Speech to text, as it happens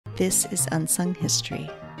This is Unsung History,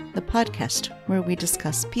 the podcast where we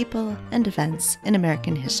discuss people and events in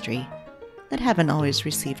American history that haven't always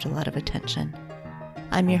received a lot of attention.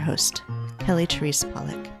 I'm your host, Kelly Therese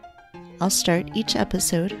Pollock. I'll start each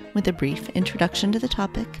episode with a brief introduction to the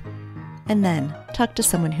topic, and then talk to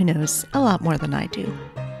someone who knows a lot more than I do.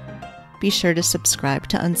 Be sure to subscribe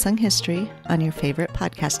to Unsung History on your favorite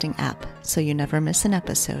podcasting app so you never miss an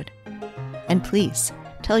episode. And please,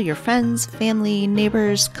 tell your friends, family,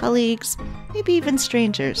 neighbors, colleagues, maybe even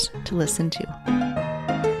strangers to listen to.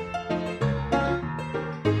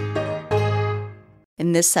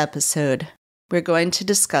 In this episode, we're going to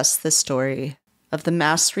discuss the story of the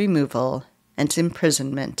mass removal and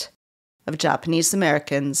imprisonment of Japanese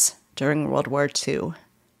Americans during World War II,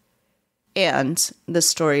 and the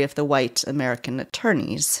story of the white American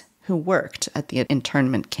attorneys who worked at the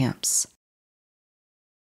internment camps.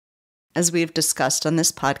 As we've discussed on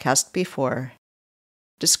this podcast before,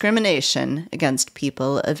 discrimination against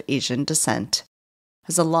people of Asian descent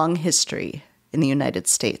has a long history in the United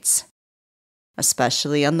States,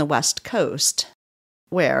 especially on the West Coast,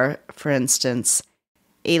 where, for instance,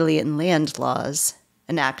 alien land laws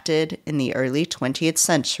enacted in the early 20th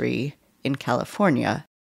century in California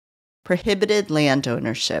prohibited land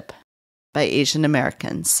ownership by Asian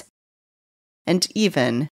Americans, and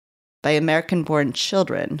even by American-born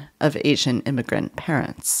children of Asian immigrant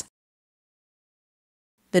parents.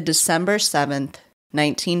 The December 7th,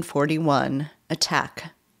 1941 attack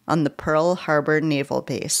on the Pearl Harbor Naval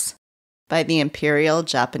Base by the Imperial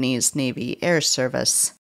Japanese Navy Air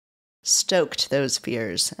Service stoked those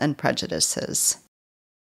fears and prejudices.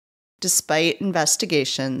 Despite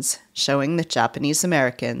investigations showing that Japanese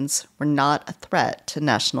Americans were not a threat to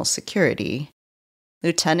national security,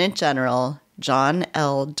 Lieutenant General John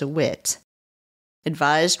L. DeWitt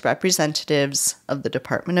advised representatives of the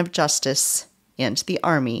Department of Justice and the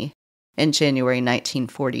Army in January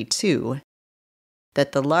 1942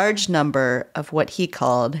 that the large number of what he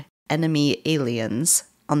called enemy aliens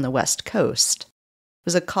on the West Coast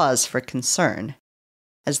was a cause for concern,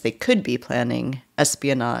 as they could be planning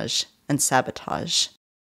espionage and sabotage.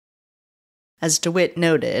 As DeWitt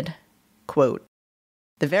noted, quote,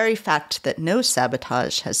 "The very fact that no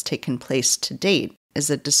sabotage has taken place to date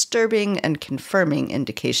is a disturbing and confirming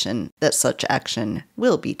indication that such action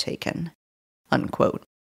will be taken," unquote.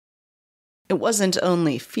 It wasn't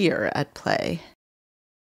only fear at play.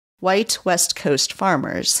 White West Coast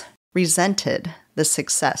farmers resented the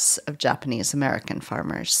success of Japanese American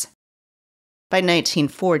farmers. By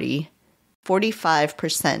 1940,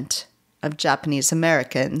 45% of Japanese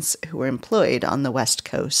Americans who were employed on the West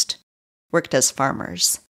Coast worked as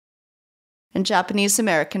farmers, and Japanese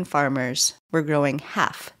American farmers were growing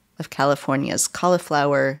half of California's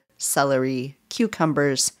cauliflower, celery,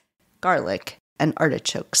 cucumbers, garlic, and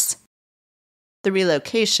artichokes. The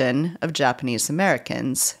relocation of Japanese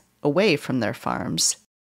Americans away from their farms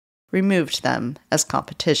removed them as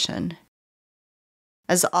competition.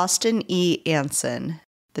 As Austin E. Anson,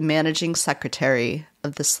 the managing secretary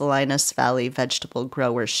of the Salinas Valley Vegetable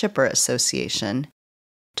Grower Shipper Association,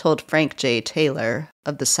 told Frank J. Taylor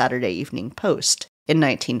of the Saturday Evening Post in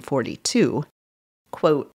 1942,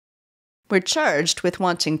 quote, "We're charged with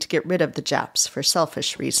wanting to get rid of the Japs for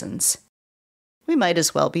selfish reasons. We might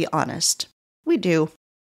as well be honest. We do.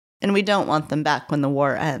 And we don't want them back when the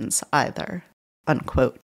war ends, either,"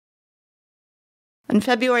 unquote. On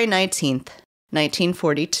February 19th,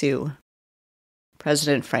 1942,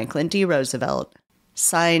 President Franklin D. Roosevelt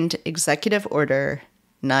signed Executive Order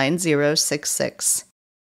 9066,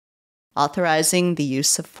 authorizing the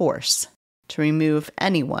use of force to remove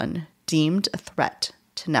anyone deemed a threat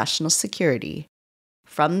to national security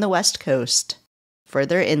from the West Coast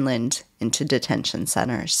further inland into detention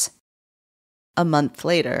centers. A month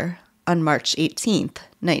later, on March 18th,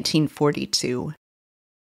 1942,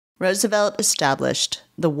 Roosevelt established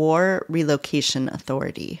the War Relocation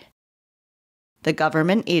Authority, the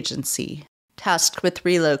government agency tasked with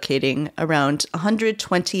relocating around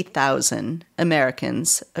 120,000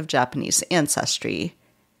 Americans of Japanese ancestry,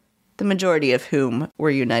 the majority of whom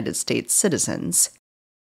were United States citizens,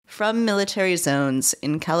 from military zones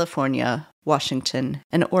in California, Washington,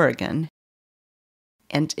 and Oregon,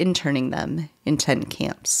 and interning them in 10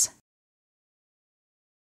 camps.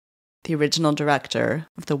 The original director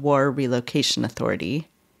of the War Relocation Authority,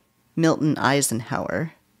 Milton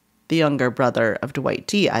Eisenhower, the younger brother of Dwight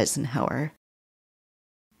D. Eisenhower,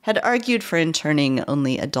 had argued for interning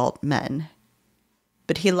only adult men,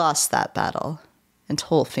 but he lost that battle, and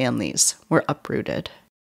whole families were uprooted.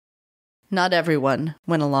 Not everyone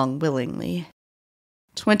went along willingly.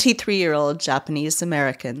 23-year-old Japanese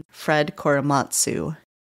American Fred Korematsu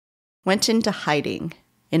went into hiding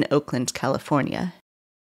in Oakland, California,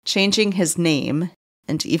 changing his name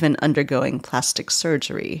and even undergoing plastic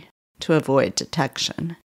surgery to avoid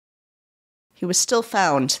detection. He was still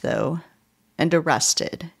found, though, and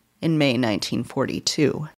arrested in May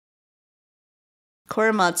 1942.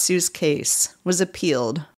 Korematsu's case was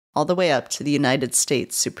appealed all the way up to the United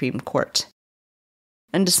States Supreme Court.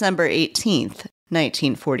 On December 18,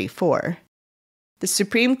 1944, the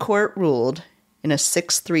Supreme Court ruled in a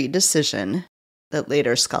 6-3 decision that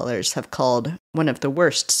later scholars have called one of the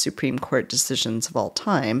worst Supreme Court decisions of all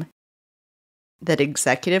time, that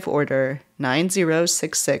Executive Order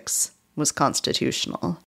 9066 was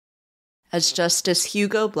constitutional, as Justice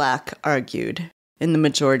Hugo Black argued in the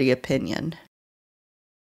majority opinion.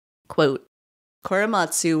 Quote,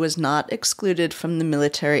 Korematsu was not excluded from the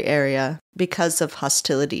military area because of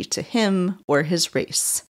hostility to him or his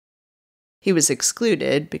race. He was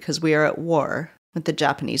excluded because we are at war with the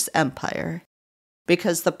Japanese Empire,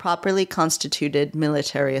 because the properly constituted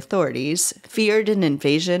military authorities feared an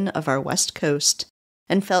invasion of our West Coast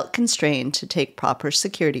and felt constrained to take proper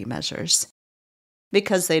security measures,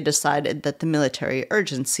 because they decided that the military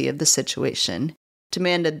urgency of the situation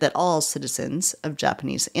demanded that all citizens of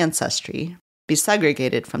Japanese ancestry be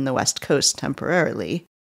segregated from the West Coast temporarily,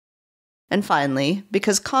 and finally,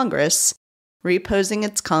 because Congress, reposing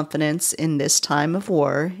its confidence in this time of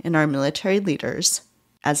war in our military leaders,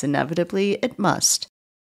 as inevitably it must,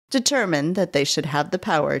 determined that they should have the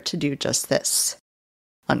power to do just this.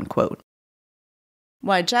 Unquote.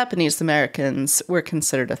 Why Japanese Americans were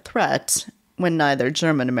considered a threat when neither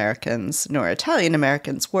German Americans nor Italian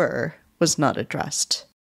Americans were, was not addressed.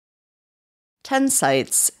 10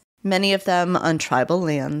 sites, many of them on tribal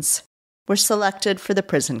lands, were selected for the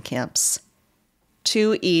prison camps,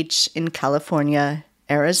 2 each in California,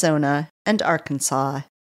 Arizona, and Arkansas,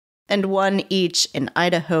 and 1 each in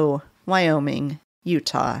Idaho, Wyoming,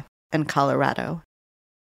 Utah, and Colorado.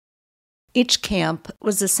 Each camp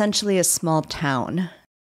was essentially a small town,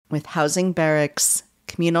 with housing barracks,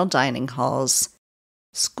 communal dining halls,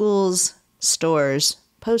 schools, stores,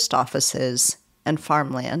 post offices, and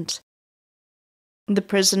farmland. The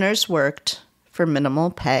prisoners worked, for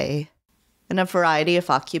minimal pay, in a variety of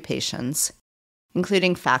occupations,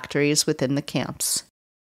 including factories within the camps.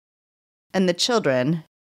 And the children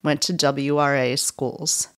went to WRA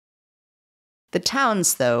schools. The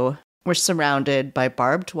towns, though, were surrounded by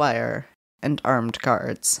barbed wire and armed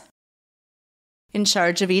guards. In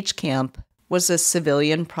charge of each camp was a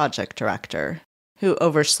civilian project director who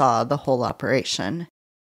oversaw the whole operation.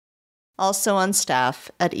 Also on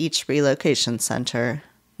staff at each relocation center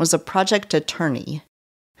was a project attorney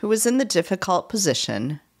who was in the difficult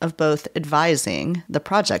position of both advising the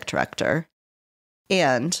project director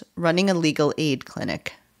and running a legal aid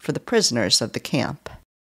clinic for the prisoners of the camp.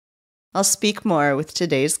 I'll speak more with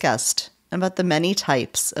today's guest about the many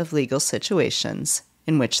types of legal situations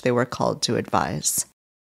in which they were called to advise.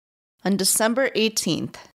 On December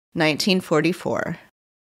 18th, 1944,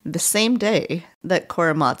 the same day that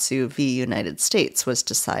Korematsu v. United States was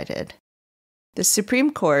decided, the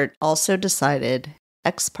Supreme Court also decided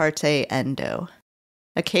Ex parte Endo,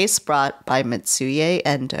 a case brought by Mitsuye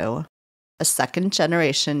Endo, a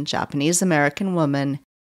second-generation Japanese-American woman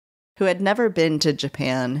who had never been to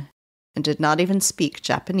Japan and did not even speak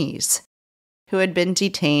Japanese, who had been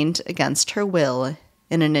detained against her will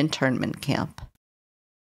in an internment camp.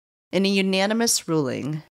 In a unanimous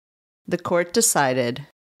ruling, the court decided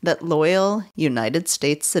that loyal United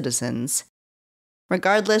States citizens,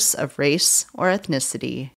 regardless of race or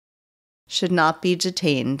ethnicity, should not be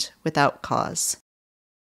detained without cause.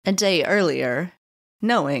 A day earlier,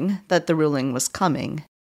 knowing that the ruling was coming,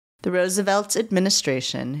 the Roosevelt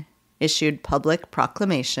administration issued Public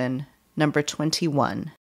Proclamation Number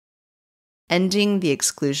 21, ending the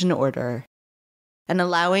exclusion order and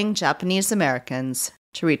allowing Japanese Americans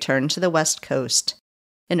to return to the West Coast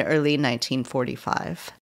in early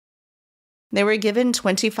 1945. They were given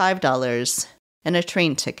 $25 and a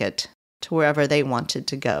train ticket to wherever they wanted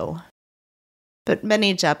to go. But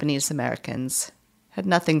many Japanese Americans had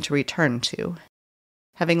nothing to return to,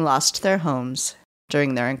 having lost their homes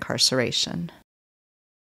during their incarceration.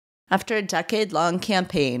 After a decade-long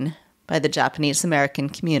campaign by the Japanese American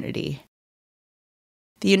community,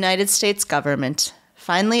 the United States government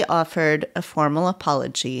finally offered a formal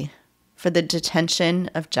apology for the detention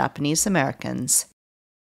of Japanese Americans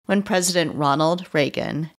when President Ronald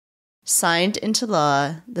Reagan signed into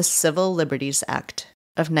law the Civil Liberties Act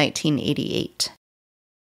of 1988,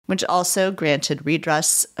 which also granted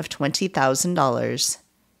redress of $20,000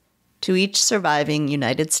 to each surviving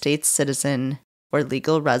United States citizen or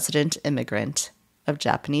legal resident immigrant of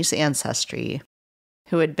Japanese ancestry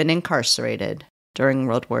who had been incarcerated during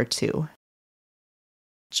World War II.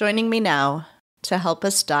 Joining me now to help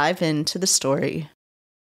us dive into the story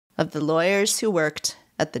of the lawyers who worked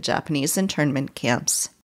at the Japanese internment camps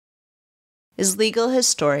is legal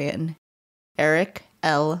historian Eric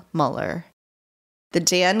L. Muller, the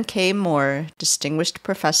Dan K. Moore Distinguished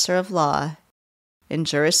Professor of Law in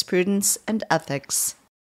Jurisprudence and Ethics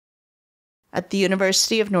at the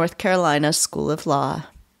University of North Carolina School of Law,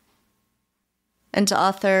 and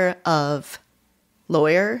author of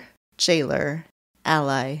Lawyer, Jailer,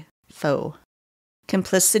 Ally, Foe,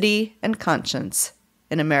 Complicity and Conscience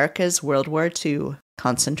in America's World War II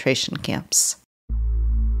Concentration Camps.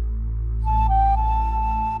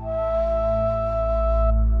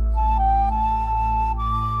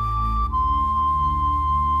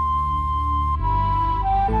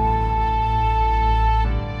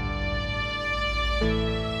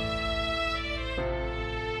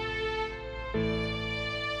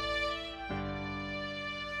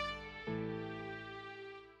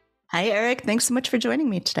 Hi, Eric. Thanks so much for joining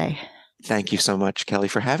me today. Thank you so much, Kelly,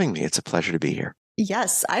 for having me. It's a pleasure to be here.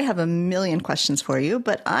 Yes, I have a million questions for you,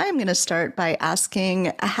 but I'm going to start by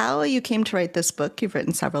asking how you came to write this book. You've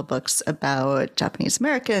written several books about Japanese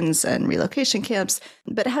Americans and relocation camps,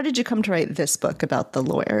 but how did you come to write this book about the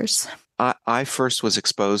lawyers? I first was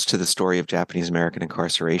exposed to the story of Japanese American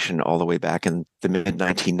incarceration all the way back in the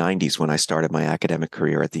mid-1990s when I started my academic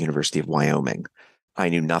career at the University of Wyoming. I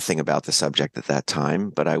knew nothing about the subject at that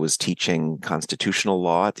time, but I was teaching constitutional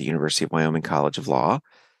law at the University of Wyoming College of Law.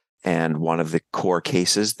 And one of the core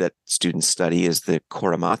cases that students study is the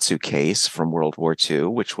Korematsu case from World War II,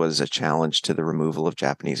 which was a challenge to the removal of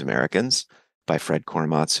Japanese Americans by Fred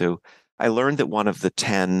Korematsu. I learned that one of the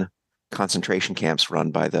 10 concentration camps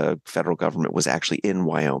run by the federal government was actually in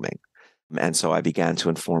Wyoming. And so I began to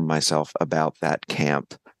inform myself about that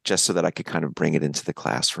camp just so that I could kind of bring it into the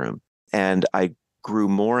classroom. And I grew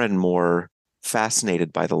more and more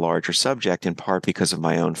fascinated by the larger subject, in part because of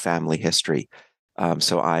my own family history.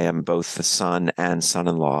 So I am both the son and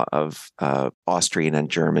son-in-law of Austrian and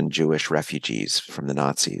German Jewish refugees from the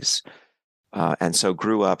Nazis. And so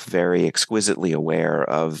grew up very exquisitely aware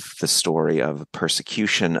of the story of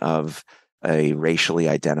persecution of a racially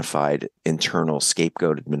identified internal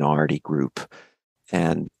scapegoated minority group.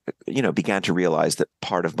 And, began to realize that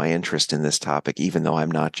part of my interest in this topic, even though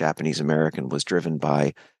I'm not Japanese American, was driven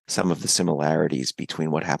by some of the similarities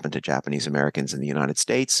between what happened to Japanese Americans in the United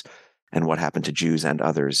States and what happened to Jews and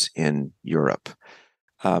others in Europe.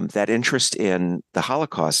 That interest in the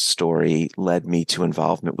Holocaust story led me to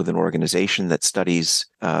involvement with an organization that studies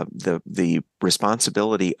the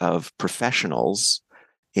responsibility of professionals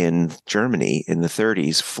in Germany in the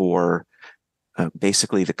 30s for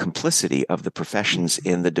basically the complicity of the professions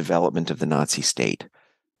in the development of the Nazi state.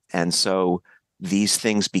 And so these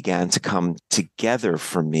things began to come together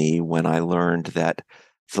for me when I learned that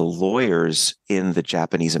the lawyers in the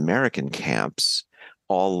Japanese American camps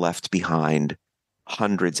all left behind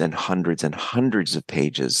hundreds and hundreds and hundreds of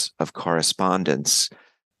pages of correspondence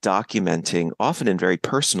documenting, often in very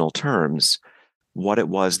personal terms, what it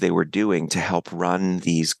was they were doing to help run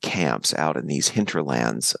these camps out in these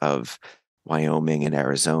hinterlands of Wyoming and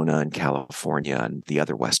Arizona and California and the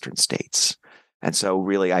other Western states. And so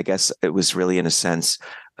really, I guess it was really, in a sense,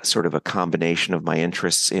 sort of a combination of my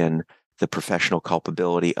interests in the professional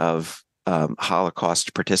culpability of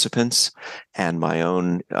Holocaust participants and my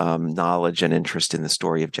own knowledge and interest in the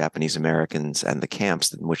story of Japanese Americans and the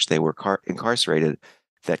camps in which they were incarcerated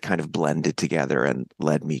that kind of blended together and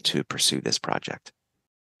led me to pursue this project.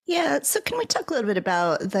 Yeah, so can we talk a little bit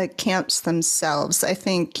about the camps themselves? I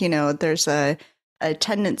think, there's a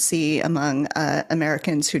tendency among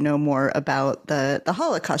Americans who know more about the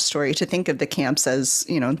Holocaust story to think of the camps as,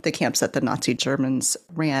 the camps that the Nazi Germans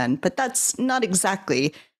ran. But that's not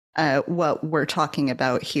exactly what we're talking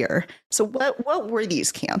about here. So what were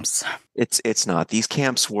these camps? It's not. These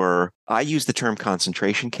camps were, I use the term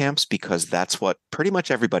concentration camps because that's what pretty much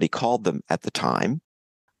everybody called them at the time.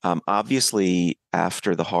 Obviously,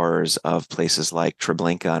 after the horrors of places like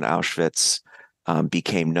Treblinka and Auschwitz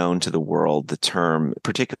became known to the world, the term,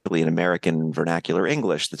 particularly in American vernacular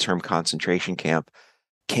English, the term concentration camp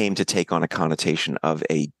came to take on a connotation of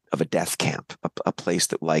a death camp, a place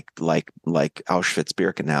that like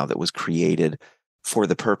Auschwitz-Birkenau that was created for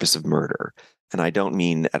the purpose of murder. And I don't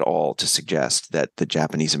mean at all to suggest that the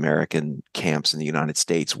Japanese American camps in the United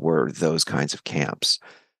States were those kinds of camps.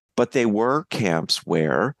 But they were camps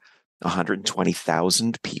where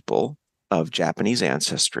 120,000 people of Japanese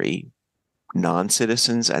ancestry,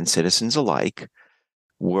 non-citizens and citizens alike,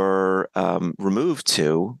 were removed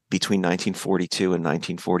to between 1942 and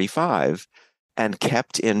 1945 and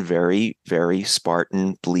kept in very, very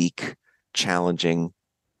Spartan, bleak, challenging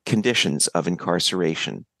conditions of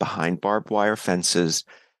incarceration behind barbed wire fences,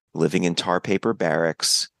 living in tar paper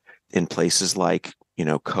barracks in places like,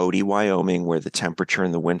 Cody, Wyoming, where the temperature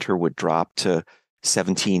in the winter would drop to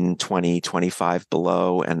 17, 20, 25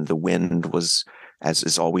 below, and the wind was, as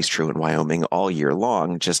is always true in Wyoming, all year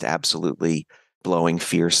long, just absolutely blowing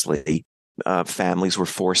fiercely. Families were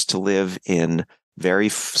forced to live in very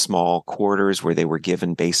small quarters where they were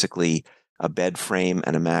given basically a bed frame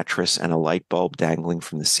and a mattress and a light bulb dangling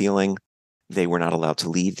from the ceiling. They were not allowed to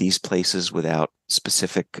leave these places without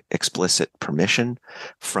specific, explicit permission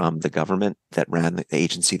from the government that ran the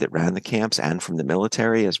agency that ran the camps, and from the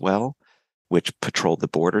military as well, which patrolled the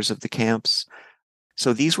borders of the camps.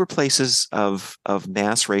 So these were places of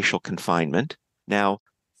mass racial confinement. Now,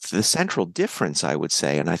 the central difference, I would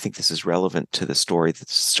say, and I think this is relevant to the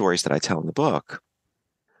stories that I tell in the book,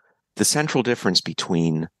 the central difference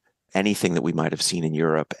between anything that we might have seen in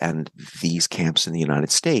Europe and these camps in the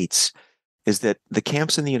United States is that the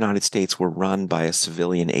camps in the United States were run by a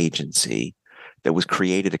civilian agency that was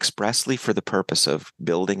created expressly for the purpose of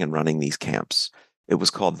building and running these camps. It was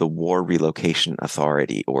called the War Relocation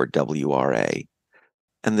Authority, or WRA.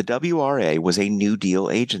 And the WRA was a New Deal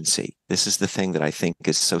agency. This is the thing that I think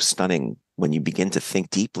is so stunning when you begin to think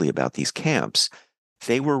deeply about these camps.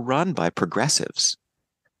 They were run by progressives.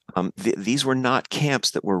 These were not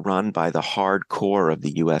camps that were run by the hardcore of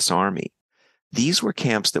the U.S. Army. These were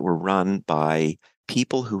camps that were run by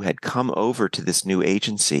people who had come over to this new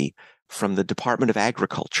agency from the Department of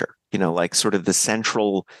Agriculture, like sort of the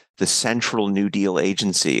central New Deal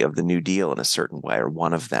agency of the New Deal in a certain way, or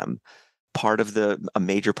one of them. A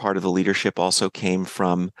major part of the leadership also came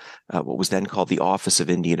from what was then called the Office of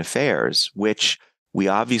Indian Affairs, which we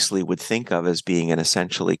obviously would think of as being an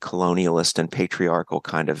essentially colonialist and patriarchal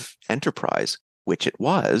kind of enterprise, which it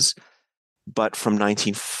was. But from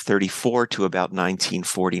 1934 to about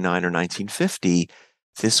 1949 or 1950,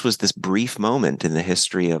 this was this brief moment in the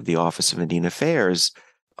history of the Office of Indian Affairs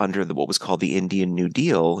under what was called the Indian New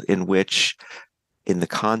Deal, in which, in the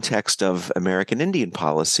context of American Indian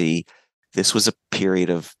policy, this was a period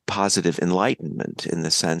of positive enlightenment, in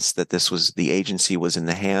the sense that the agency was in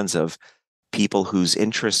the hands of people whose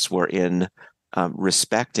interests were in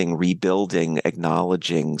respecting, rebuilding,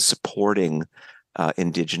 acknowledging, supporting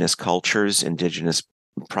indigenous cultures, indigenous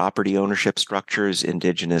property ownership structures,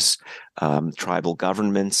 indigenous tribal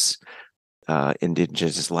governments,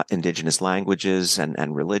 indigenous languages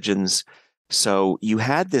and religions. So you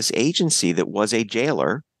had this agency that was a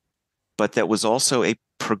jailer, but that was also a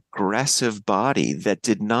progressive body that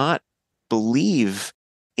did not believe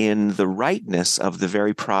in the rightness of the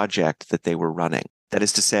very project that they were running. That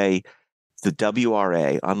is to say, the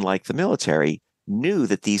WRA, unlike the military, knew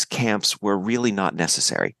that these camps were really not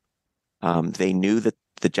necessary. They knew that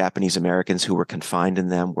the Japanese Americans who were confined in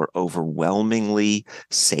them were overwhelmingly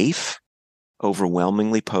safe,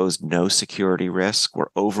 overwhelmingly posed no security risk,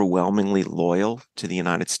 were overwhelmingly loyal to the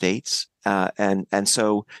United States. And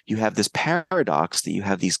so you have this paradox that you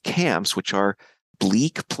have these camps, which are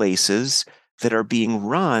bleak places that are being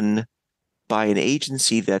run by an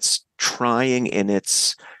agency that's trying in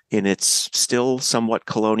its still somewhat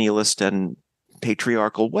colonialist and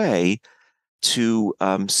patriarchal way to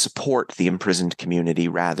support the imprisoned community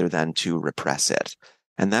rather than to repress it.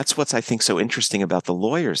 And that's what's, I think, so interesting about the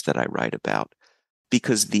lawyers that I write about,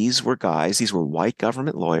 because these were white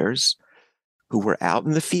government lawyers who were out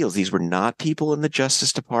in the fields. These were not people in the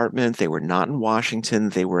Justice Department. They were not in Washington.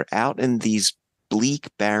 They were out in these bleak,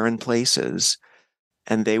 barren places,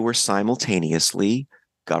 and they were simultaneously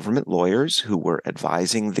government lawyers who were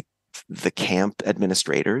advising the camp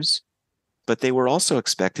administrators, but they were also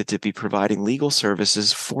expected to be providing legal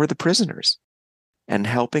services for the prisoners and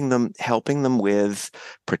helping them with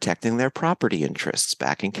protecting their property interests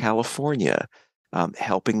back in California,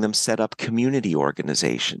 helping them set up community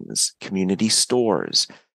organizations, community stores,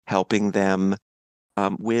 helping them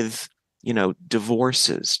with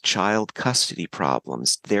divorces, child custody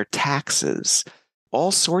problems, their taxes,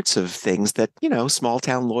 all sorts of things that small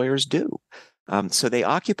town lawyers do. So they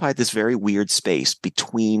occupied this very weird space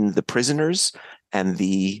between the prisoners and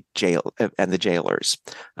the jailers,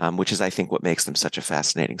 which is, I think, what makes them such a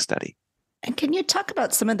fascinating study. And can you talk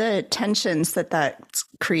about some of the tensions that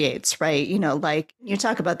creates, right? Like you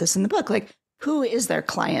talk about this in the book, like who is their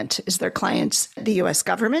client? Is their client the U.S.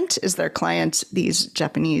 government? Is their client these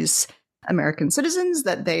Japanese American citizens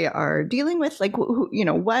that they are dealing with? Like,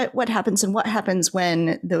 what happens, and what happens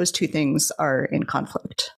when those two things are in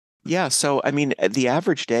conflict? Yeah, so I mean, the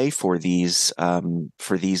average day for these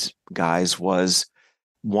guys was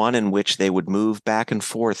one in which they would move back and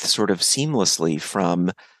forth sort of seamlessly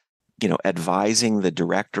from, advising the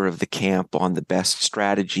director of the camp on the best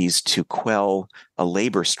strategies to quell a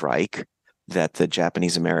labor strike that the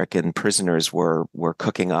Japanese American prisoners were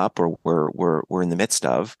cooking up or were in the midst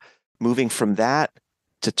of, moving from that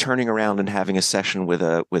to turning around and having a session with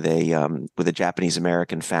a Japanese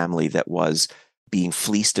American family that was being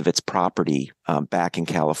fleeced of its property back in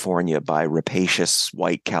California by rapacious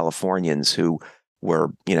white Californians who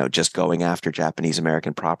were, just going after Japanese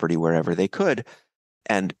American property wherever they could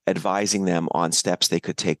and advising them on steps they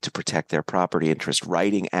could take to protect their property interest,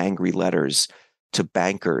 writing angry letters to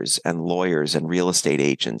bankers and lawyers and real estate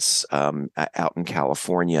agents out in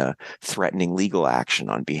California, threatening legal action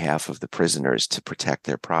on behalf of the prisoners to protect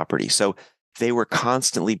their property. So they were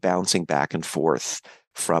constantly bouncing back and forth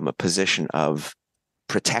from a position of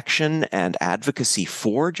protection and advocacy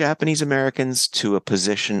for Japanese Americans to a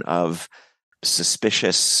position of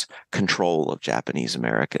suspicious control of Japanese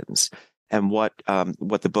Americans. And what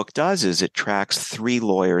the book does is it tracks three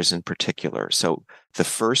lawyers in particular. So the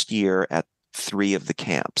first year at three of the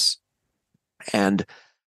camps. And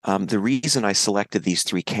the reason I selected these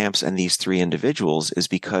three camps and these three individuals is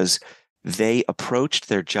because they approached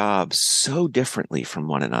their jobs so differently from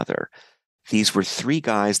one another. These were three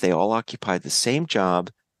guys, they all occupied the same job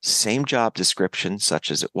description,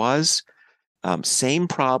 such as it was, same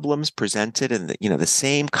problems presented and the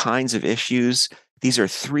same kinds of issues. These are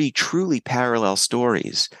three truly parallel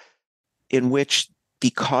stories in which,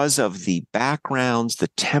 because of the backgrounds, the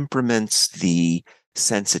temperaments, the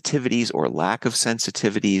sensitivities or lack of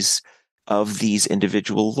sensitivities of these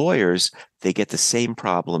individual lawyers, they get the same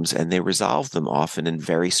problems and they resolve them often in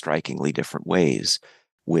very strikingly different ways.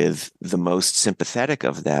 With the most sympathetic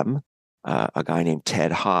of them, a guy named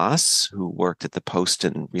Ted Haas, who worked at the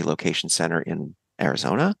Poston Relocation Center in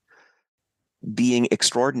Arizona, being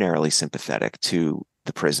extraordinarily sympathetic to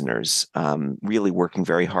the prisoners, really working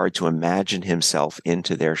very hard to imagine himself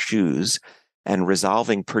into their shoes and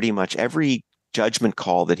resolving pretty much every judgment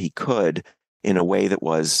call that he could in a way that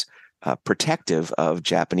was protective of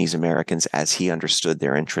Japanese Americans as he understood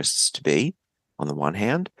their interests to be, on the one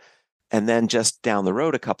hand. And then just down the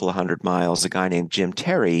road, a couple of 100 miles, a guy named Jim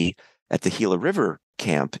Terry at the Gila River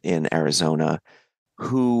camp in Arizona,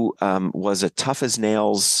 who was a tough as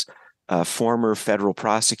nails former federal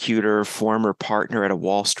prosecutor, former partner at a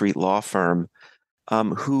Wall Street law firm,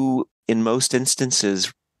 who in most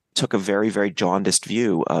instances took a very, very jaundiced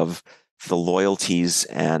view of the loyalties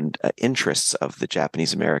and interests of the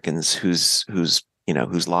Japanese Americans whose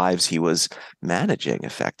lives he was managing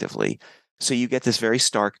effectively. So you get this very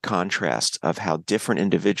stark contrast of how different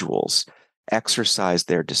individuals exercise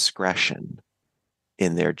their discretion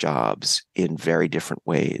in their jobs in very different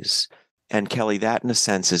ways. And Kelly, that in a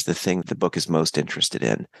sense is the thing the book is most interested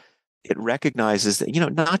in. It recognizes that,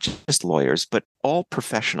 not just lawyers, but all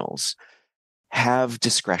professionals have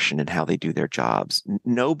discretion in how they do their jobs.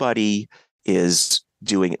 Nobody is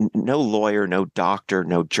doing, no lawyer, no doctor,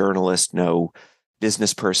 no journalist, no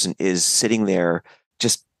business person is sitting there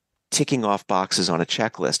just ticking off boxes on a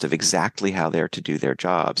checklist of exactly how they're to do their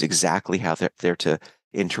jobs, exactly how they're to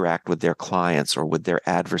interact with their clients or with their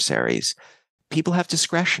adversaries. People have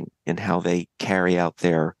discretion in how they carry out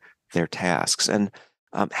their tasks. And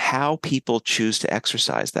how people choose to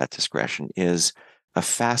exercise that discretion is a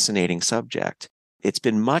fascinating subject. It's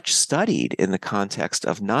been much studied in the context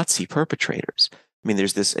of Nazi perpetrators. I mean,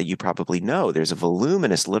 there's this, you probably know, there's a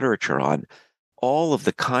voluminous literature on all of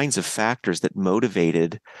the kinds of factors that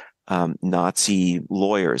motivated Nazi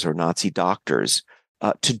lawyers or Nazi doctors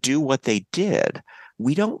to do what they did.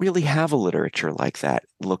 We don't really have a literature like that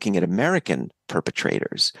looking at American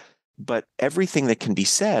perpetrators. But everything that can be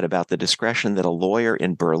said about the discretion that a lawyer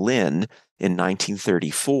in Berlin in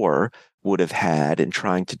 1934 would have had in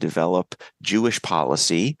trying to develop Jewish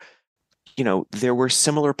policy, there were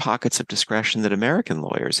similar pockets of discretion that American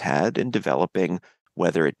lawyers had in developing,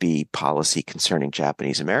 whether it be policy concerning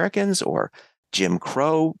Japanese Americans or Jim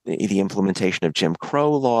Crow, the implementation of Jim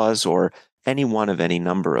Crow laws, or any one of any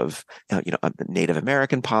number of, Native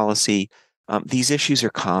American policy. These issues are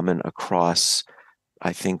common across,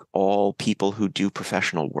 I think, all people who do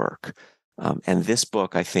professional work. And this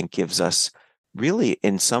book, I think, gives us really,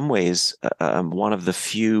 in some ways, one of the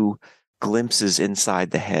few glimpses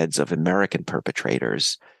inside the heads of American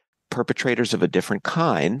perpetrators of a different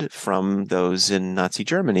kind from those in Nazi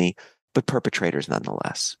Germany, but perpetrators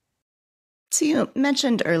nonetheless. So you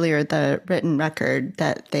mentioned earlier the written record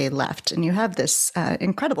that they left, and you have this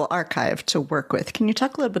incredible archive to work with. Can you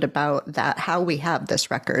talk a little bit about that, how we have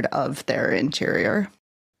this record of their interior?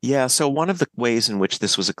 Yeah, so one of the ways in which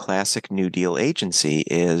this was a classic New Deal agency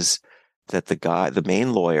is that the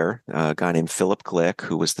main lawyer, a guy named Philip Glick,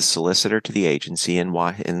 who was the solicitor to the agency in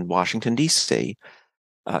Washington, D.C.,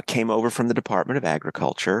 came over from the Department of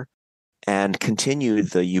Agriculture and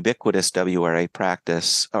continued the ubiquitous WRA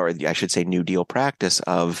practice, or I should say New Deal practice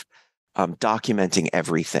of documenting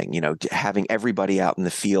everything, having everybody out in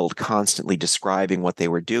the field constantly describing what they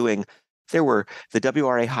were doing. The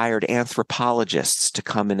WRA hired anthropologists to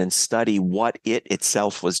come in and study what it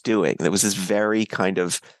itself was doing. There was this very kind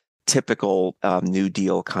of typical New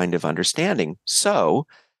Deal kind of understanding. So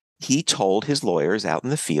he told his lawyers out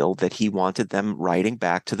in the field that he wanted them writing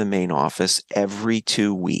back to the main office every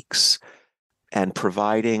 2 weeks and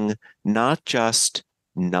providing not just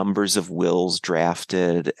numbers of wills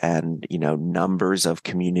drafted and, numbers of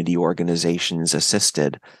community organizations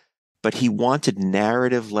assisted, but he wanted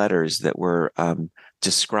narrative letters that were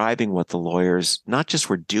describing what the lawyers not just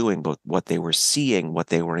were doing, but what they were seeing, what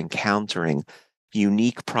they were encountering,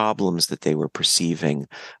 unique problems that they were perceiving,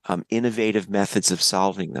 innovative methods of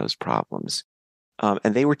solving those problems.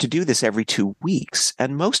 And they were to do this every 2 weeks,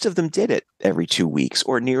 and most of them did it every 2 weeks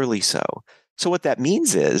or nearly so. So what that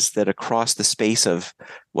means is that across the space of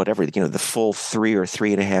whatever, the full 3 or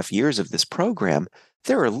 3.5 years of this program,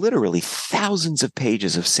 there are literally thousands of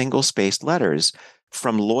pages of single-spaced letters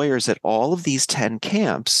from lawyers at all of these 10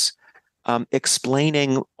 camps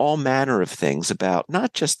explaining all manner of things about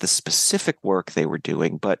not just the specific work they were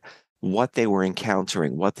doing, but what they were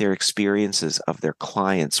encountering, what their experiences of their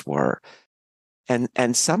clients were.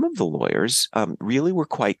 And some of the lawyers really were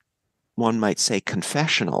quite, one might say,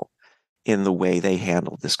 confessional in the way they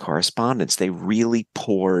handled this correspondence. They really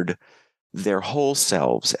poured their whole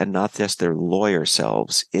selves and not just their lawyer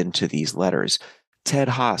selves into these letters. Ted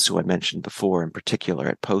Haas, who I mentioned before in particular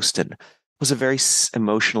at Poston, was a very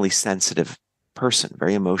emotionally sensitive person,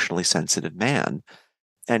 very emotionally sensitive man.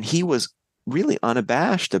 And he was really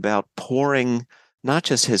unabashed about pouring not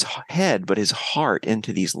just his head, but his heart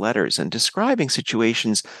into these letters and describing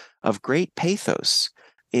situations of great pathos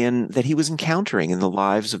that he was encountering in the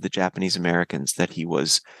lives of the Japanese Americans that he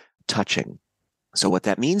was touching. So what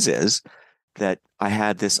that means is that I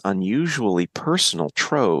had this unusually personal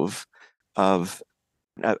trove of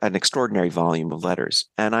an extraordinary volume of letters.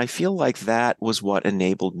 And I feel like that was what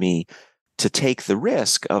enabled me to take the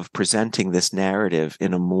risk of presenting this narrative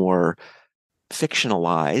in a more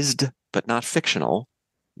fictionalized, but not fictional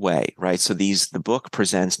way, right? So the book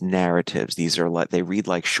presents narratives. They read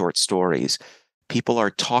like short stories. People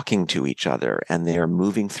are talking to each other and they are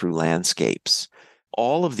moving through landscapes.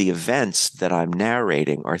 All of the events that I'm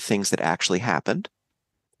narrating are things that actually happened,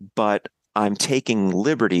 but I'm taking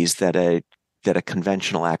liberties that a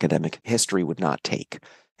conventional academic history would not take,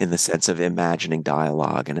 in the sense of imagining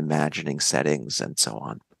dialogue and imagining settings and so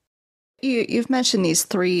on. You've mentioned these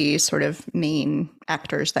three sort of main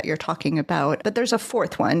actors that you're talking about, but there's a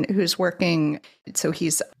fourth one who's working. So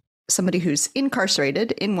he's somebody who's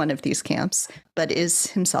incarcerated in one of these camps, but is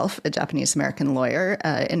himself a Japanese American lawyer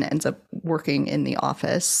and ends up working in the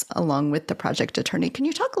office along with the project attorney. Can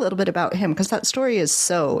you talk a little bit about him? Because that story is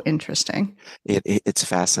so interesting. It's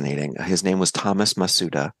fascinating. His name was Thomas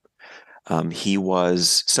Masuda.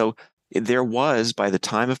 There was, by the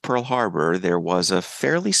time of Pearl Harbor, there was a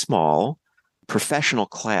fairly small professional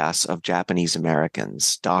class of Japanese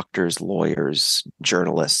Americans, doctors, lawyers,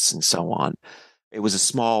 journalists, and so on. It was a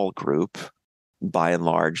small group. By and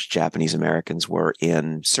large, Japanese Americans were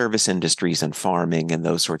in service industries and farming and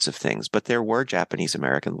those sorts of things. But there were Japanese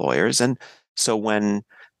American lawyers. And so when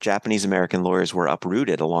Japanese American lawyers were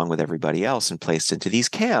uprooted along with everybody else and placed into these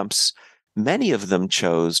camps, many of them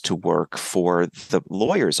chose to work for the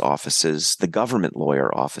lawyers' offices, the government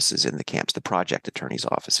lawyer offices in the camps, the project attorneys'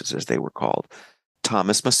 offices, as they were called.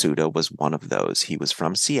 Thomas Masuda was one of those. He was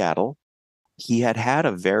from Seattle. He had had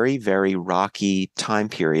a very, very rocky time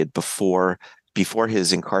period before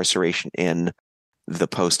his incarceration in the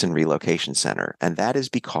Poston Relocation Center. And that is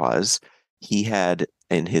because he had,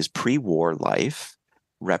 in his pre-war life,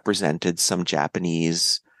 represented some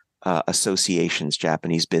Japanese associations,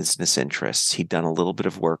 Japanese business interests. He'd done a little bit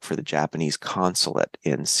of work for the Japanese consulate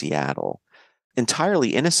in Seattle. Entirely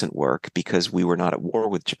innocent work because we were not at war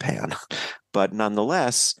with Japan. But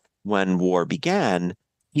nonetheless, when war began,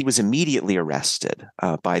 he was immediately arrested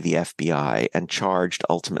by the FBI and charged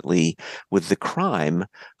ultimately with the crime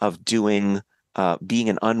of being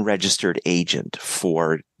an unregistered agent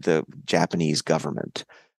for the Japanese government.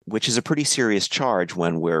 which is a pretty serious charge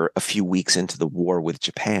when we're a few weeks into the war with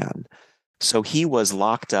Japan. So he was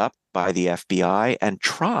locked up by the FBI and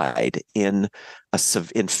tried in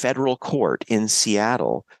federal court in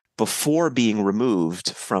Seattle before being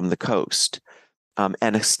removed from the coast.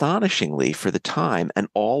 And astonishingly, for the time, an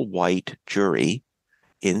all-white jury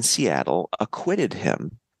in Seattle acquitted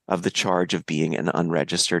him of the charge of being an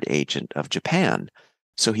unregistered agent of Japan.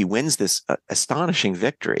 So he wins this astonishing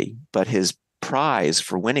victory, but his prize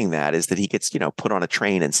for winning that is that he gets, put on a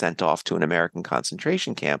train and sent off to an American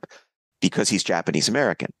concentration camp because he's Japanese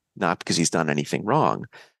American, not because he's done anything wrong.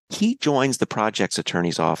 He joins the project's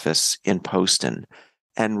attorney's office in Poston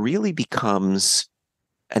and really becomes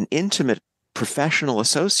an intimate professional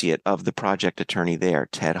associate of the project attorney there,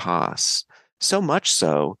 Ted Haas. So much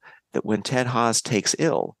so that when Ted Haas takes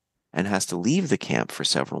ill and has to leave the camp for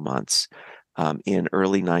several months in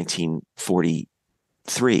early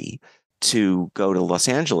 1943 to go to Los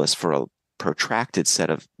Angeles for a protracted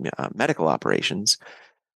set of medical operations,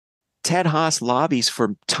 Ted Haas lobbies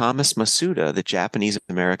for Thomas Masuda, the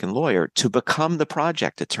Japanese-American lawyer, to become the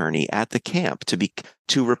project attorney at the camp,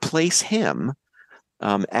 to replace him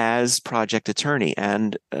as project attorney.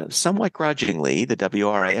 And somewhat grudgingly, the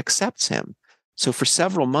WRA accepts him. So for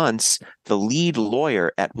several months, the lead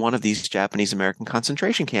lawyer at one of these Japanese-American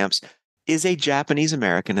concentration camps is a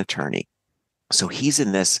Japanese-American attorney. So he's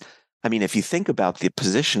in this. I mean, if you think about the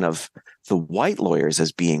position of the white lawyers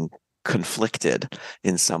as being conflicted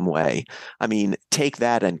in some way, I mean, take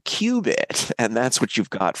that and cube it. And that's what you've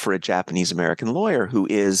got for a Japanese-American lawyer who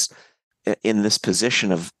is in this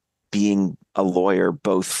position of being a lawyer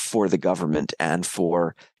both for the government and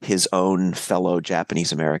for his own fellow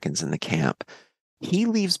Japanese Americans in the camp. He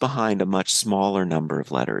leaves behind a much smaller number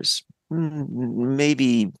of letters,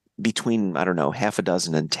 maybe between, I don't know, half a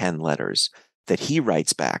dozen and 10 letters that he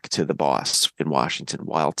writes back to the boss in Washington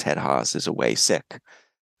while Ted Haas is away sick.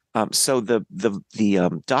 So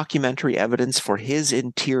the documentary evidence for his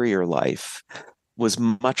interior life was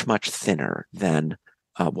much, much thinner than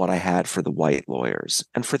what I had for the white lawyers.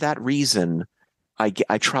 And for that reason, I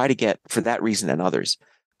try to get, for that reason and others,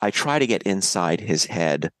 I try to get inside his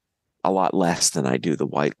head a lot less than I do the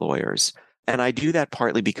white lawyers. And I do that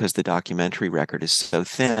partly because the documentary record is so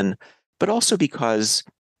thin, but also because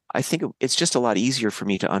I think it's just a lot easier for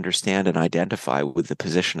me to understand and identify with the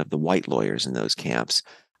position of the white lawyers in those camps.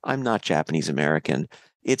 I'm not Japanese American.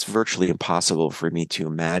 It's virtually impossible for me to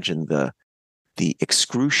imagine the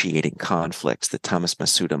excruciating conflicts that Thomas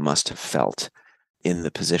Masuda must have felt in the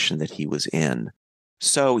position that he was in.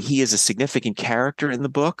 So he is a significant character in the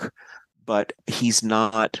book, but he's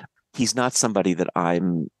not somebody that I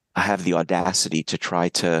have the audacity to try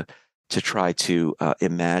to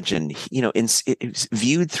imagine.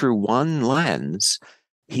 Viewed through one lens,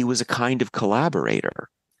 he was a kind of collaborator,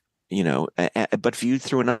 but viewed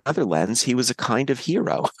through another lens, he was a kind of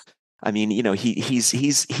hero. I mean, he's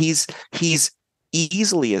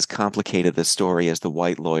easily as complicated a story as the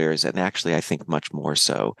white lawyers, and actually, I think much more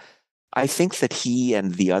so. I think that he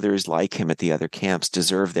and the others like him at the other camps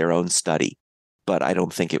deserve their own study, but I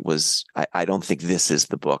don't think I don't think this is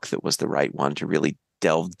the book that was the right one to really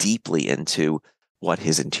delve deeply into what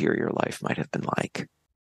his interior life might have been like.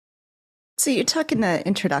 So you talk in the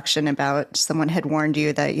introduction about someone had warned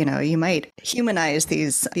you that, you might humanize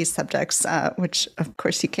these subjects, which of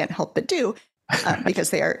course you can't help but do.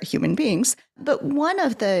 Because they are human beings. But one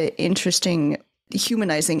of the interesting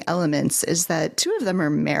humanizing elements is that two of them are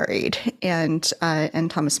married, and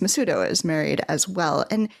Thomas Masuda is married as well.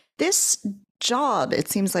 And this job, it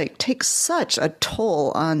seems like, takes such a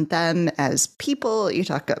toll on them as people. You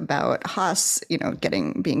talk about Haas,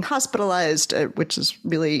 being hospitalized, which is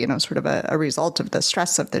really, sort of a result of the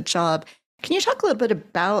stress of the job. Can you talk a little bit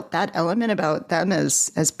about that element, about them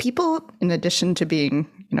as people, in addition to being,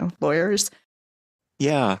 lawyers?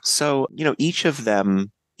 Yeah. So, each of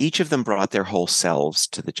them brought their whole selves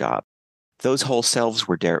to the job. Those whole selves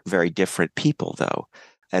were very different people, though.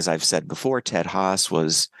 As I've said before, Ted Haas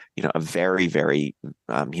was, a very, very,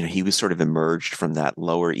 he was sort of emerged from that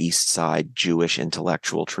Lower East Side Jewish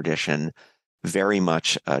intellectual tradition, very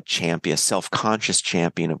much a self-conscious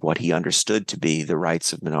champion of what he understood to be the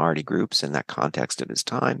rights of minority groups in that context of his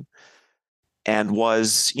time. And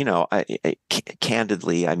was,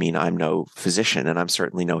 candidly, I mean, I'm no physician and I'm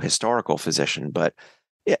certainly no historical physician, but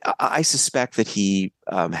I suspect that he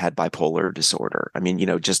had bipolar disorder. I mean,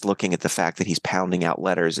 just looking at the fact that he's pounding out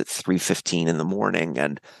letters at 3:15 in the morning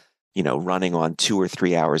and, running on 2 or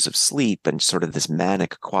 3 hours of sleep and sort of this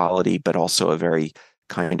manic quality, but also a very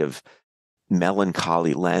kind of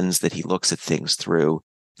melancholy lens that he looks at things through.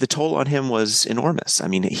 The toll on him was enormous. I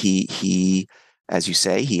mean, he As you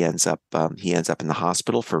say, he ends up in the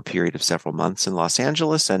hospital for a period of several months in Los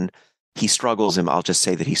Angeles, and he struggles. I'll just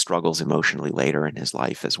say that he struggles emotionally later in his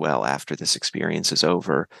life as well after this experience is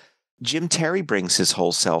over. Jim Terry brings his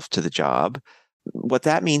whole self to the job. What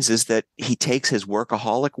that means is that he takes his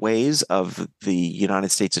workaholic ways of the United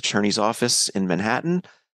States Attorney's Office in Manhattan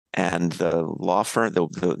and the law firm,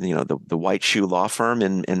 the white shoe law firm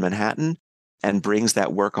in Manhattan, and brings that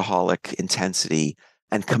workaholic intensity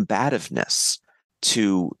and combativeness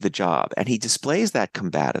to the job. And he displays that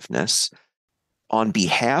combativeness on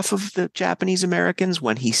behalf of the Japanese Americans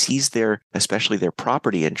when he sees especially their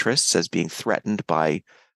property interests as being threatened by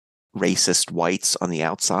racist whites on the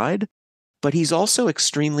outside. But he's also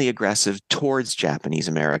extremely aggressive towards Japanese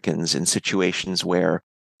Americans in situations where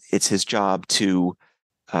it's his job to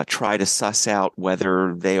try to suss out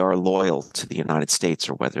whether they are loyal to the United States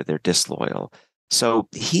or whether they're disloyal. So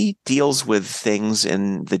he deals with things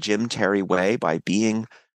in the Jim Terry way by being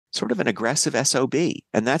sort of an aggressive SOB.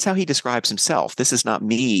 And that's how he describes himself. This is not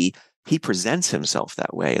me. He presents himself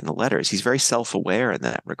that way in the letters. He's very self-aware in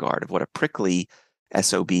that regard of what a prickly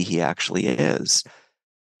SOB he actually is.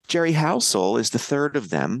 Jerry Housel is the third of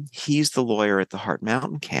them. He's the lawyer at the Heart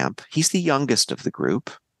Mountain camp. He's the youngest of the group,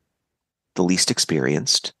 the least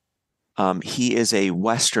experienced. He is a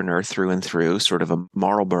Westerner through and through, sort of a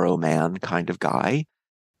Marlboro man kind of guy.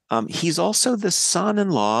 He's also the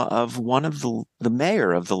son-in-law of one of the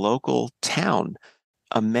mayor of the local town,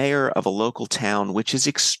 a mayor of a local town which is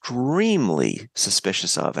extremely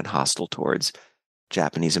suspicious of and hostile towards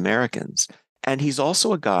Japanese Americans. And he's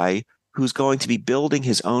also a guy who's going to be building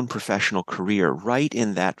his own professional career right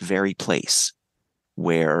in that very place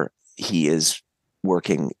where he is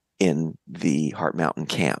working in the Heart Mountain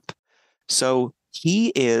camp. So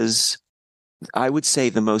he is, I would say,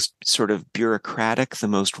 the most sort of bureaucratic, the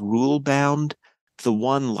most rule-bound, the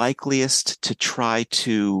one likeliest to try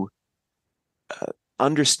to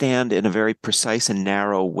understand in a very precise and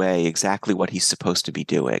narrow way exactly what he's supposed to be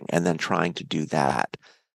doing, and then trying to do that,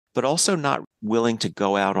 but also not willing to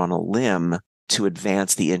go out on a limb to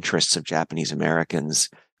advance the interests of Japanese Americans,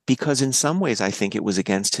 because in some ways I think it was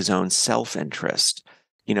against his own self-interest.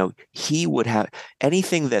 He would have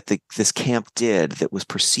anything that this camp did that was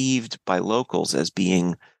perceived by locals as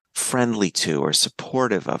being friendly to or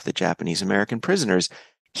supportive of the Japanese American prisoners.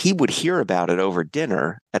 He would hear about it over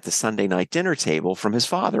dinner at the Sunday night dinner table from his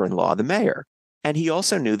father-in-law, the mayor. And he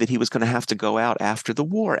also knew that he was going to have to go out after the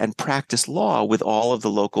war and practice law with all of the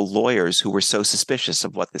local lawyers who were so suspicious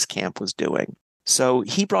of what this camp was doing. So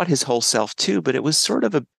he brought his whole self too, but it was sort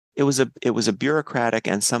of it was a bureaucratic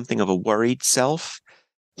and something of a worried self.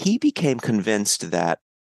 He became convinced that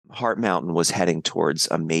Heart Mountain was heading towards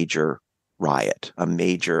a major riot, a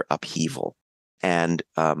major upheaval. And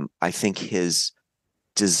I think his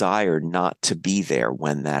desire not to be there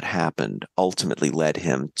when that happened ultimately led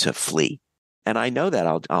him to flee. And I know that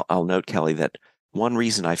I'll note, Kelly, that one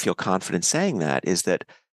reason I feel confident saying that is that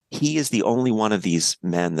he is the only one of these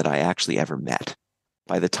men that I actually ever met.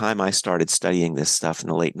 By the time I started studying this stuff in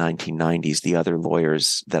the late 1990s, the other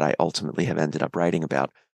lawyers that I ultimately have ended up writing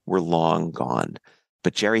about were long gone.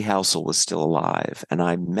 But Jerry Housel was still alive, and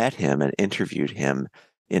I met him and interviewed him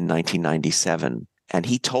in 1997. And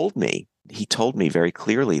he told me very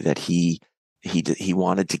clearly that he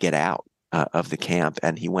wanted to get out of the camp,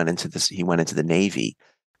 and he went into the Navy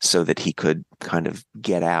so that he could kind of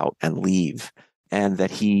get out and leave, and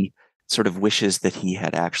that he sort of wishes that he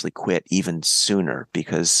had actually quit even sooner,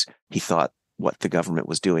 because he thought what the government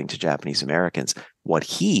was doing to Japanese Americans, what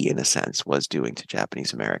he, in a sense, was doing to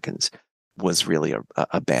Japanese Americans, was really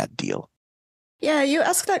a bad deal. Yeah, you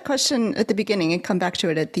asked that question at the beginning and come back to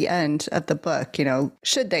it at the end of the book.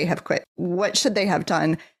 Should they have quit? What should they have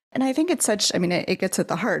done? And I think it's it gets at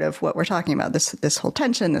the heart of what we're talking about, this whole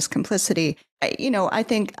tension, this complicity. I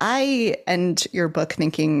think I end your book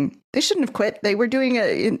thinking they shouldn't have quit. They were doing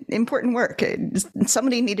important work.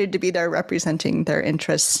 Somebody needed to be there representing their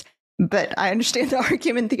interests. But I understand the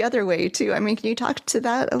argument the other way, too. Can you talk to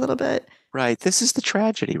that a little bit? Right. This is the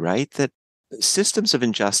tragedy, right? That systems of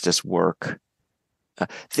injustice work.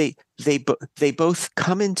 They both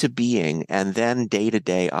come into being and then day to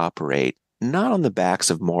day operate not on the backs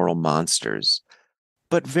of moral monsters,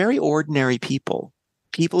 but very ordinary people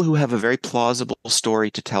who have a very plausible story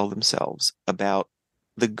to tell themselves about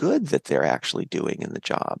the good that they're actually doing in the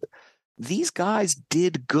job. These guys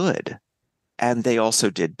did good, and they also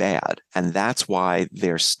did bad, and that's why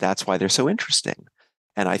they're so interesting.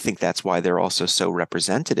 And I think that's why they're also so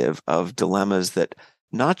representative of dilemmas that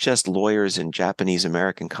not just lawyers in Japanese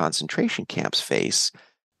American concentration camps face,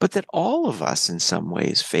 but that all of us in some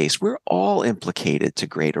ways face. We're all implicated to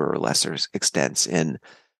greater or lesser extents in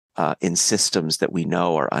systems that we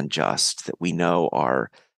know are unjust, that we know are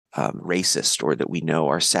racist, or that we know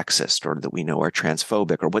are sexist, or that we know are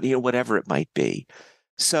transphobic, or whatever it might be.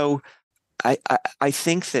 So I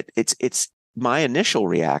think that it's my initial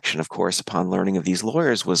reaction, of course, upon learning of these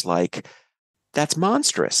lawyers was like, that's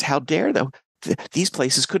monstrous. How dare them? These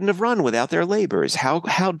places couldn't have run without their laborers.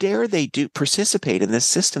 How dare they participate in this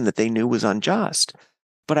system that they knew was unjust?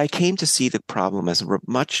 But I came to see the problem as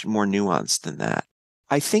much more nuanced than that.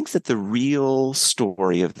 I think that the real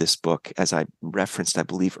story of this book, as I referenced, I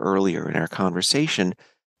believe, earlier in our conversation,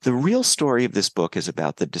 the real story of this book is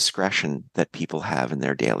about the discretion that people have in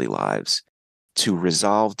their daily lives to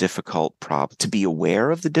resolve difficult problems, to be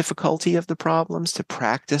aware of the difficulty of the problems, to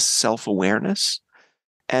practice self-awareness,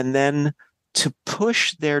 and then to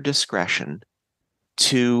push their discretion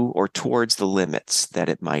to or towards the limits that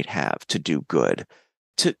it might have to do good,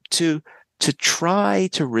 to try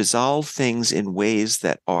to resolve things in ways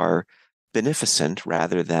that are beneficent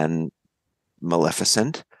rather than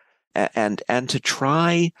maleficent, and to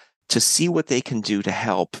try to see what they can do to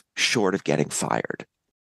help short of getting fired.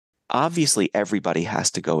 Obviously, everybody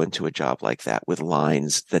has to go into a job like that with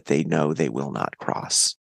lines that they know they will not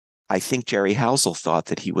cross. I think Jerry Housel thought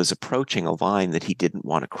that he was approaching a line that he didn't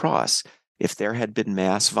want to cross. If there had been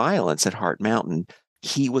mass violence at Hart Mountain,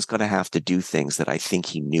 he was going to have to do things that I think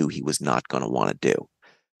he knew he was not going to want to do.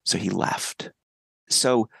 So he left.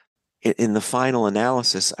 So in the final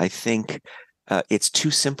analysis, I think it's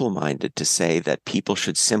too simple-minded to say that people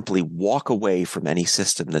should simply walk away from any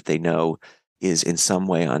system that they know is in some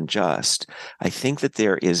way unjust. I think that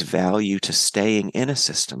there is value to staying in a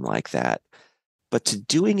system like that, but to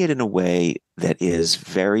doing it in a way that is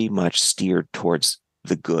very much steered towards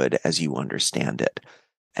the good as you understand it,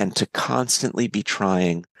 and to constantly be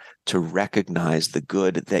trying to recognize the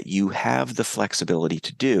good that you have the flexibility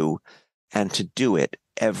to do, and to do it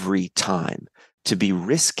every time, to be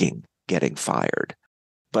risking getting fired,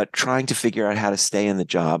 but trying to figure out how to stay in the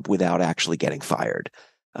job without actually getting fired.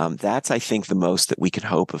 That's, I think, the most that we can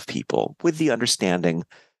hope of people, with the understanding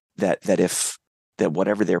that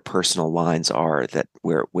whatever their personal lines are, that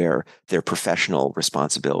where their professional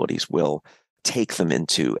responsibilities will take them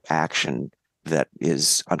into action that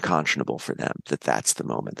is unconscionable for them, that's the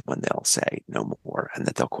moment when they'll say no more and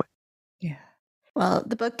that they'll quit. Yeah. Well,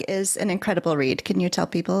 the book is an incredible read. Can you tell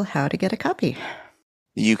people how to get a copy?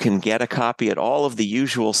 You can get a copy at all of the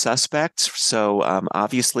usual suspects. So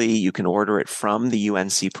obviously, you can order it from the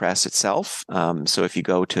UNC Press itself. So if you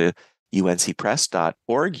go to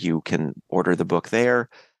uncpress.org, you can order the book there.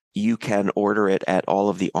 You can order it at all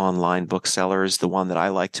of the online booksellers. The one that I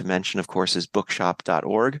like to mention, of course, is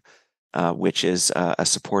bookshop.org, which is a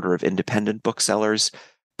supporter of independent booksellers.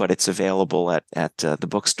 But it's available at the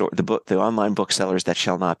bookstore, the online booksellers that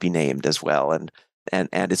shall not be named as well. And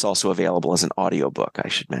it's also available as an audiobook, I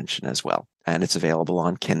should mention as well. And it's available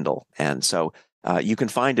on Kindle. And so you can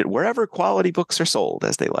find it wherever quality books are sold,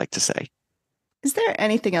 as they like to say. Is there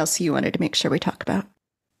anything else you wanted to make sure we talk about?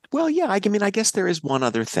 Well, yeah, I guess there is one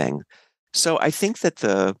other thing. So I think that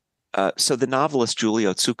the novelist Julie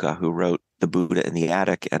Otsuka, who wrote The Buddha in the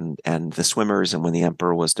Attic and The Swimmers and When the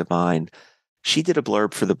Emperor Was Divine, she did a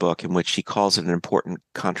blurb for the book in which she calls it an important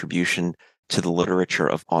contribution to the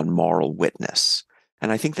literature on moral witness.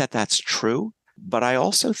 And I think that that's true, but I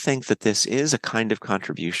also think that this is a kind of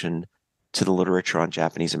contribution to the literature on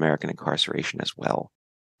Japanese American incarceration as well.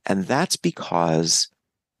 And that's because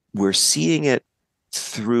we're seeing it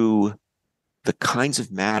through the kinds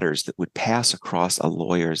of matters that would pass across a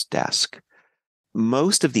lawyer's desk.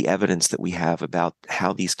 Most of the evidence that we have about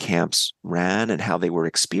how these camps ran and how they were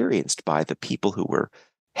experienced by the people who were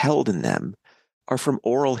held in them are from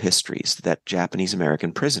oral histories that Japanese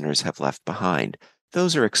American prisoners have left behind.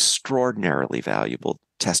 Those are extraordinarily valuable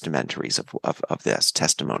testamentaries of this,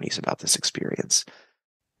 testimonies about this experience.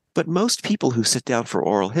 But most people who sit down for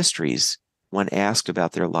oral histories, when asked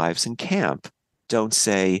about their lives in camp, don't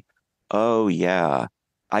say, "Oh, yeah,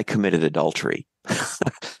 I committed adultery."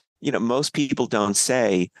 Most people don't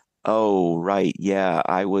say, "Oh, right, yeah,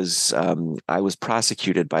 I was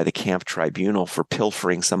prosecuted by the camp tribunal for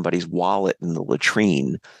pilfering somebody's wallet in the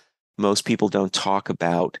latrine." Most people don't talk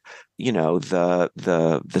about,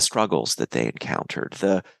 the struggles that they encountered,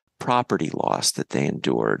 the property loss that they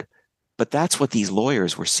endured. But that's what these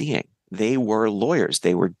lawyers were seeing. They were lawyers.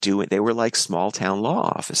 They were like small town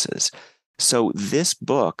law offices. So this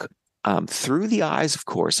book, through the eyes, of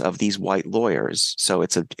course, of these white lawyers. So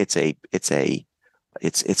it's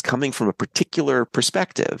coming from a particular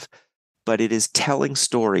perspective, but it is telling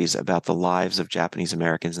stories about the lives of Japanese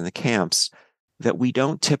Americans in the camps that we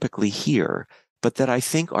don't typically hear, but that I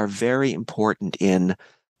think are very important in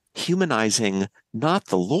humanizing not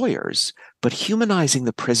the lawyers, but humanizing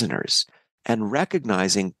the prisoners and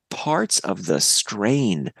recognizing parts of the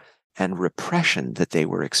strain and repression that they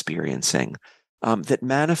were experiencing, that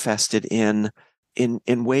manifested in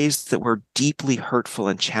ways that were deeply hurtful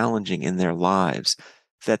and challenging in their lives,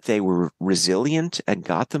 that they were resilient and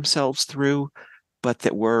got themselves through, but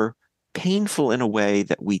that were painful in a way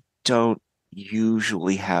that we don't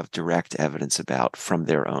usually have direct evidence about from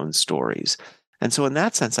their own stories. And so in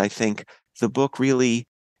that sense, I think the book really,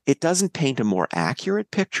 it doesn't paint a more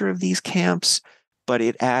accurate picture of these camps, but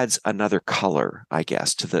it adds another color, I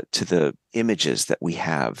guess, to the images that we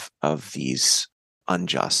have of these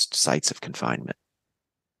unjust sites of confinement.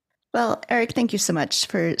 Well, Eric, thank you so much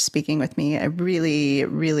for speaking with me. I really,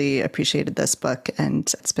 really appreciated this book,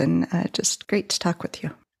 and it's been just great to talk with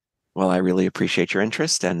you. Well, I really appreciate your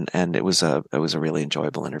interest, and it was a really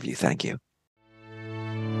enjoyable interview. Thank you.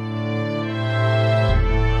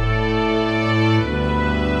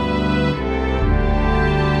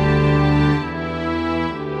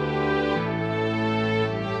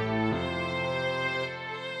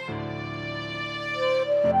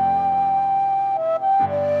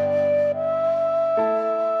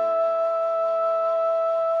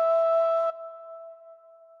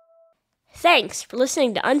 Thanks for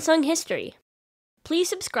listening to Unsung History. Please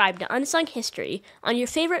subscribe to Unsung History on your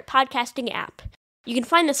favorite podcasting app. You can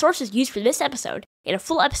find the sources used for this episode in a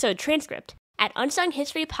full episode transcript at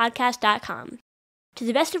unsunghistorypodcast.com. To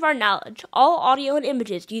the best of our knowledge, all audio and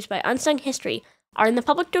images used by Unsung History are in the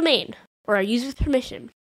public domain or are used with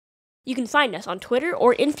permission. You can find us on Twitter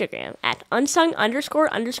or Instagram at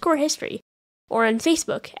unsung__history or on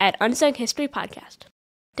Facebook at Unsung History Podcast.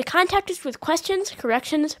 To contact us with questions,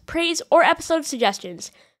 corrections, praise, or episode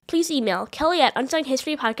suggestions, please email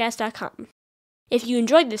kelly@unsunghistorypodcast.com. If you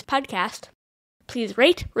enjoyed this podcast, please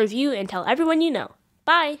rate, review, and tell everyone you know.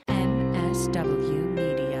 Bye! MSW